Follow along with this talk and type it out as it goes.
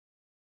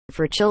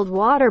For chilled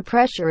water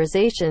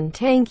pressurization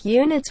tank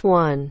units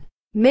 1.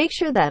 Make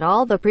sure that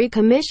all the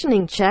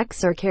pre-commissioning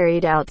checks are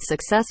carried out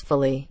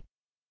successfully.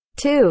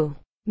 2.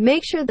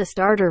 Make sure the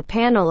starter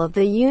panel of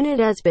the unit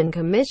has been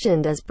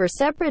commissioned as per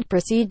separate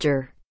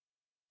procedure.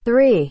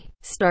 3.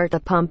 Start the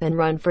pump and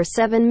run for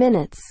 7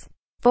 minutes.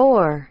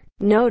 4.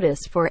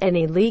 Notice for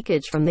any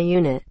leakage from the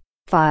unit.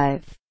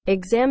 5.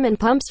 Examine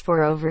pumps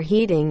for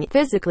overheating,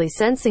 physically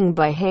sensing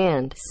by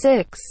hand.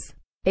 6.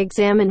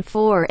 Examine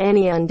for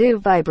any undue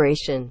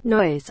vibration,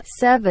 noise.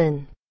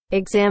 7.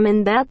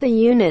 Examine that the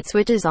unit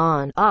switches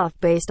on, off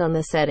based on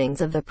the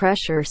settings of the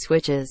pressure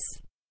switches.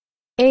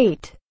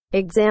 8.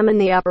 Examine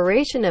the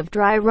operation of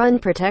dry run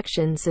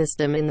protection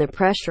system in the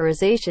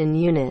pressurization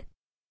unit.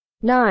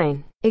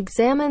 9.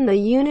 Examine the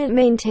unit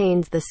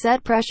maintains the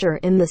set pressure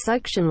in the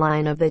suction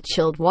line of the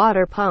chilled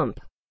water pump.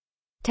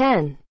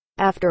 10.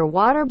 After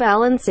water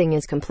balancing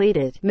is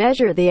completed,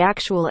 measure the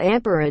actual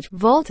amperage,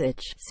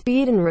 voltage,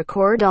 speed and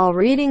record all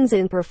readings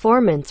in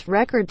performance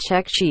record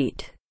check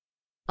sheet.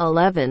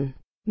 11.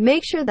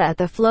 Make sure that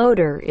the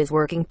floater is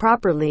working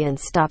properly and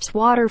stops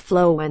water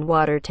flow when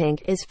water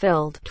tank is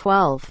filled.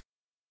 12.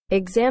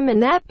 Examine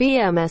that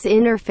BMS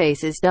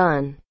interface is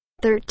done.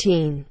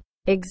 13.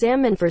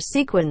 Examine for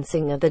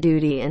sequencing of the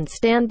duty and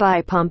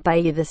standby pump,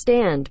 i.e. the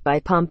standby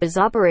pump is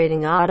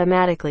operating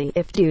automatically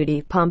if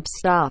duty pump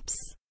stops.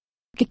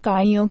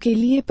 इकाइयों के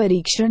लिए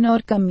परीक्षण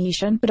और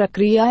commission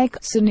प्रक्रिया। एक,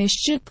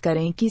 सुनिश्चित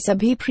करें कि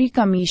सभी प्री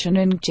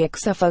कमीशनिंग चेक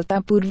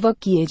सफलतापूर्वक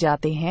किए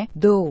जाते हैं।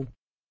 2.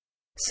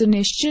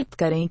 सुनिश्चित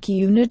करें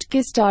कि यूनिट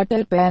के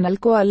स्टार्टर पैनल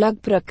को अलग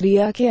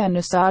प्रक्रिया के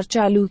अनुसार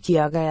चालू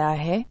किया गया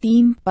है।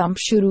 3. पंप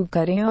शुरू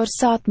करें और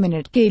 7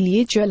 मिनट के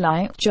लिए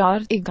चलाएं।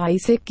 4. इकाई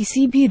से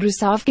किसी भी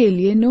रिसाव के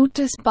लिए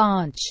नोटिस।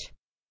 5.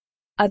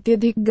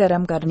 अत्यधिक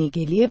गर्म करने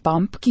के लिए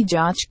पंप की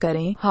जांच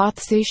करें, हाथ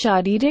से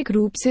शारीरिक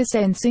रूप से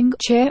सेंसिंग।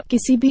 6.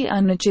 किसी भी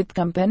अनुचित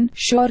कंपन,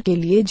 शोर के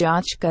लिए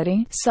जांच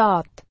करें।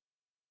 7.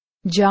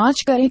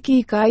 जांच करें कि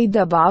इकाई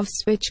दबाव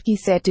स्विच की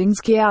सेटिंग्स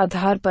के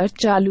आधार पर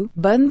चालू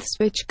बंद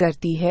स्विच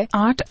करती है।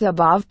 8.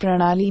 दबाव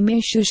प्रणाली में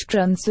शुष्क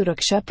रन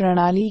सुरक्षा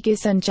प्रणाली के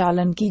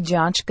संचालन की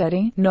जांच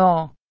करें।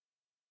 9.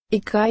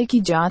 इकाई की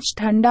जांच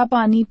ठंडा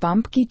पानी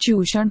पंप की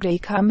चूषण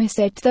रेखा में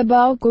सेट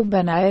दबाव को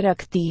बनाए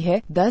रखती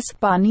है। 10.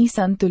 पानी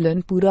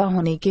संतुलन पूरा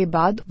होने के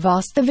बाद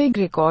वास्तविक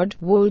रिकॉर्ड,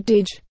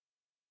 वोल्टेज,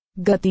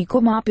 गति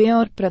को मापें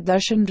और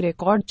प्रदर्शन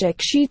रिकॉर्ड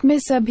चेक शीट में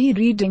सभी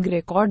रीडिंग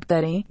रिकॉर्ड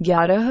करें।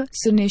 11.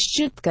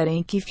 सुनिश्चित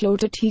करें कि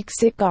फ्लोटर ठीक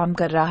से काम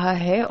कर रहा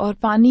है और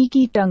पानी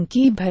की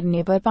टंकी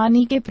भरने पर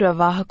पानी के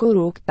प्रवाह को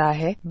रोकता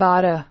है।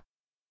 12.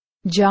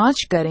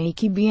 जांच करें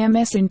कि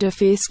बीएमएस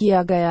इंटरफेस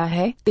किया गया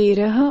है।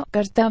 13.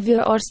 कर्तव्य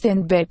और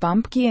स्टैंडबाई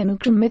पंप की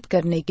अनुक्रमित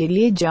करने के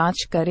लिए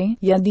जांच करें।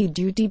 यदि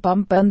ड्यूटी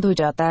पंप बंद हो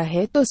जाता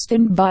है तो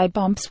स्टैंडबाई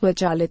पंप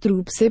स्वचालित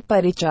रूप से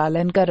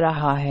परिचालन कर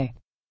रहा है।